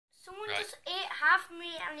have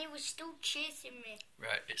me and he was still chasing me.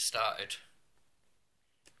 Right, it started.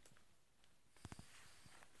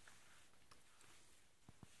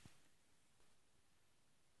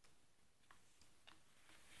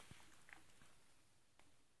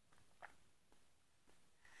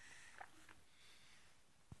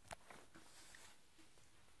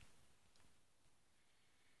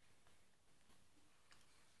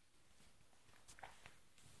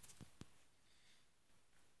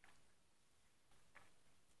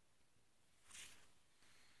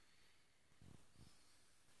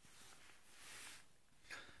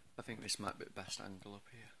 I think this might be the best angle up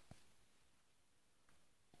here.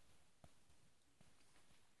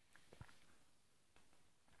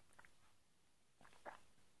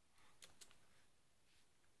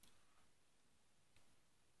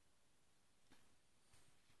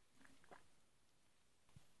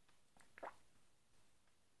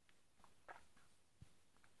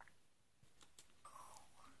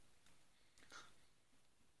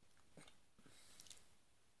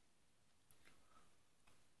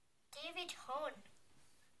 David Hunt.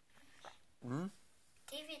 Hmm?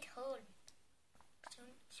 David Hunt.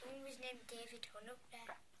 Someone was named David Hunt up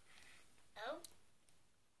there. Oh?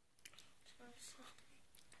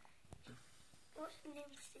 What name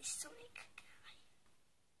was this Sonic guy?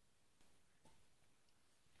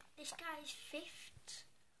 This guy is 5th.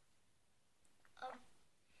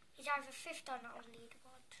 He's either 5th or not on the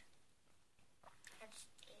leaderboard. That's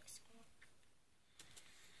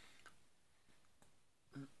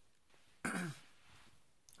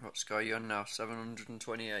What score are you on now?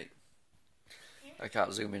 728. Yeah. I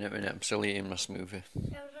can't zoom in a minute, I'm still eating my smoothie.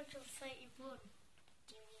 731.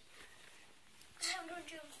 Do you mean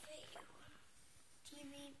 731? Do you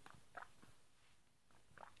mean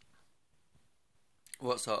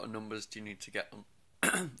What sort of numbers do you need to get on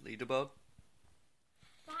leaderboard?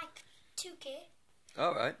 like 2k?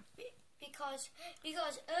 Alright.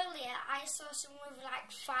 Because earlier I saw someone with like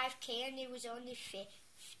 5k and he was only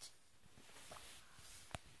 5th.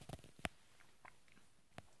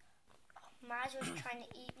 Mars was trying to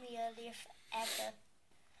eat me earlier forever.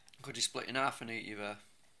 Could you split in half and eat you there?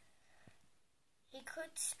 He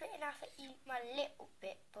could split in half and eat my little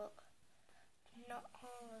bit, but not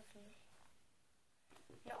all of me.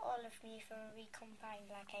 Not all of me if I'm recombined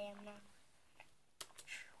like I am now.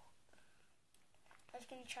 I was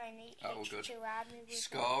going to try and eat Oh, H2 good. army with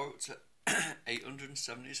Score up to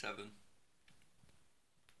 877.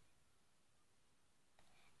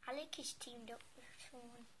 Alec is teamed up with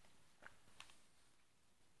someone.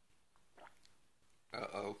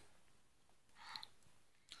 Uh-oh.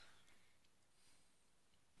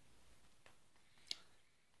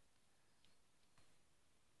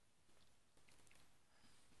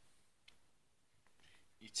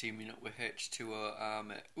 You're teaming up with H2O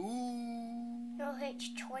Army. Ooh! No,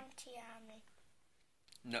 H20 army.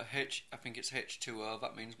 No, I think it's H2O,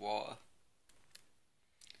 that means water.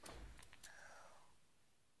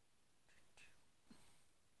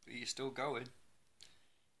 But you're still going.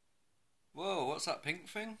 Whoa, what's that pink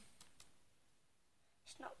thing?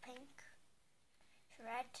 It's not pink. It's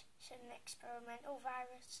red. It's an experimental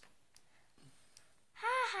virus. Ha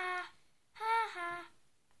ha! Ha ha!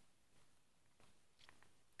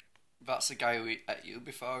 That's the guy who ate you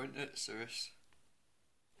before, isn't it, Cyrus?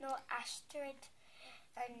 No, Astrid.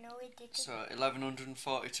 I know he didn't. So,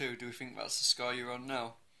 1142, do we think that's the score you're on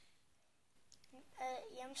now?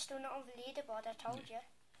 Yeah, I'm still not on the leaderboard, I told you.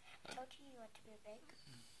 I told you had to be big.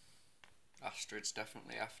 Astrid's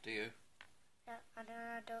definitely after you. Yeah, I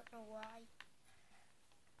don't know why.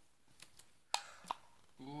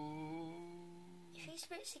 Ooh. If he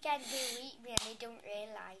splits again, he'll eat me and he don't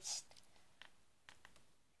realise.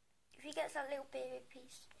 If he gets that little baby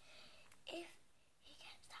piece. If he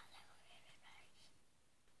gets that little baby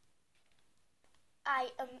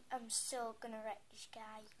piece. I'm so gonna wreck this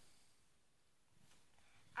guy.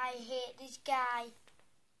 I hate this guy.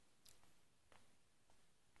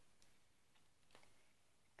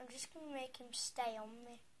 I'm just gonna make him stay on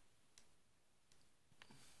me.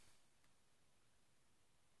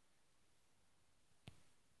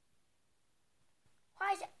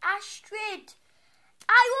 Why is it Astrid?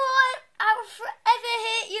 I will forever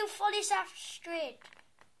hate you for this Astrid.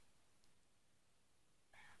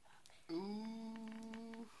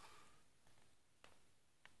 Ooh.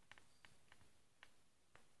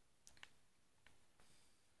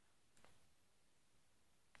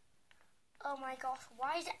 Oh my gosh,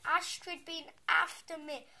 why is Astrid being after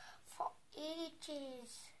me for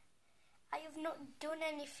ages? I have not done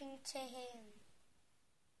anything to him.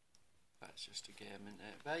 That's just a game, isn't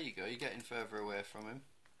it? There you go, you're getting further away from him.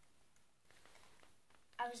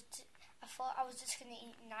 I thought I was just going to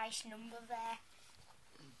eat a nice number there.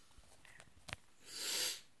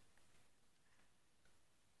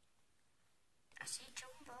 I see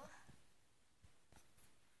Jumbo.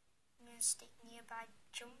 I'm going to stick nearby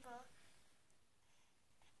Jumbo.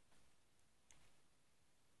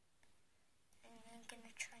 And I'm going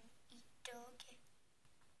to try and eat Doggy.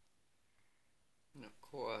 Not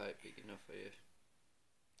quite big enough for you.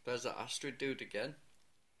 There's that Astrid dude again.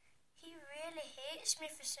 He really hates me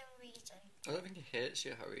for some reason. I don't think he hates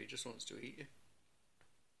you, Harry. He just wants to eat you.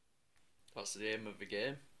 That's the aim of the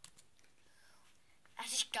game. I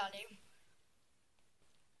just got him.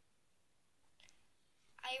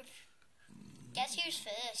 Guess who's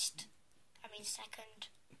first? I mean second.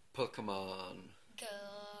 Pokemon. Go.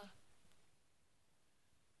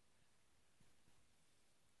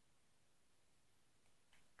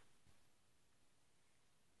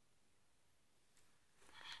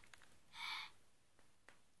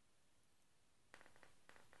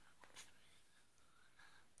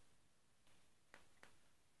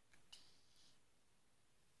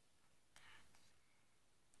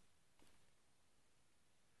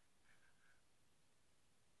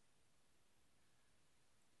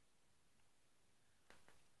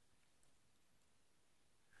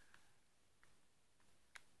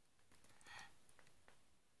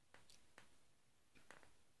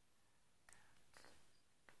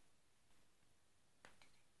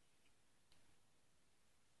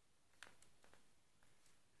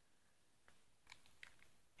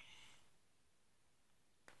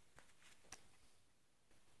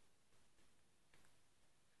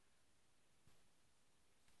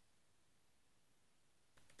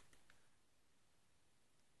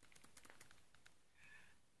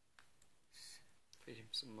 Feed him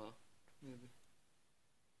some more, maybe.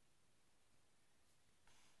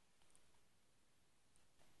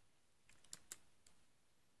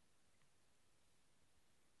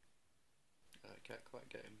 I can't quite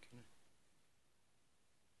get him, can I?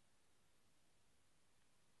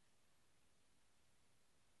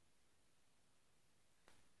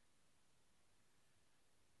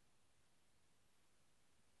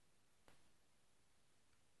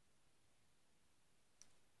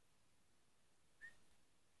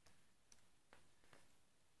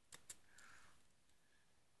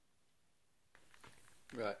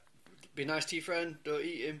 Right. Be nice to your friend. Don't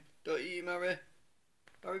eat him. Don't eat him, Harry.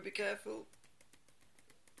 Harry, be careful.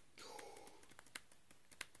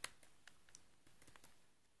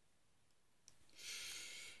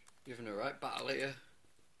 You're having a right battle here.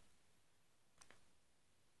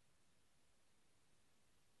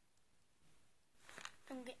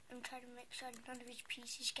 I'm trying to make sure none of his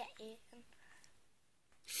pieces get eaten.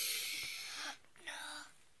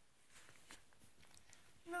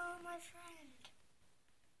 No, my friend.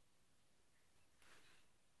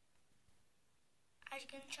 I was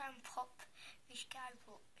going to try and pop this guy,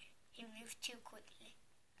 but he moved too quickly.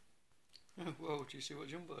 Whoa, do you see what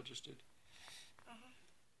Jumbo just did?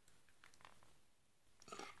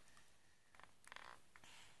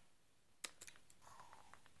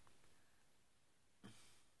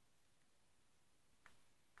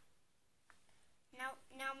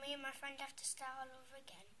 Now me and my friend have to start all over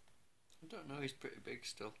again. I don't know, he's pretty big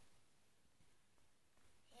still.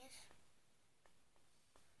 Yes.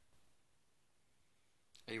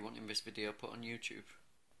 Are you wanting this video put on YouTube?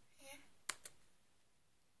 Yeah.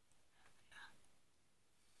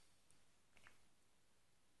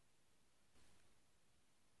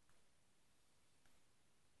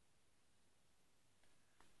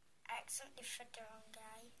 I accidentally fed the wrong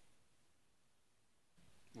guy.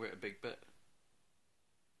 Wait a big bit.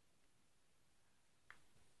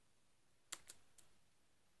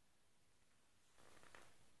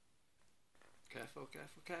 Careful,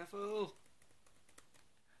 careful, careful!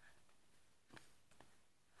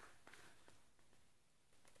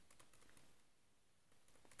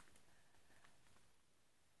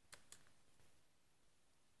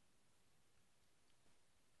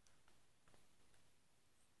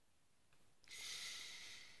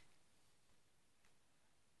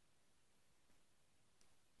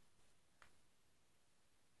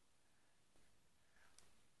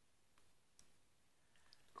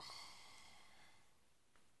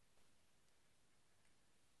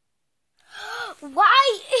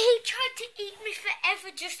 Why? He tried to eat me forever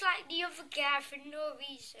just like the other guy for no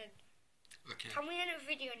reason. Okay. Can we end a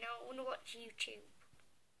video now? I want to watch YouTube.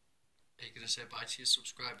 Are you going to say bye to your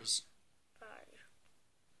subscribers? Bye.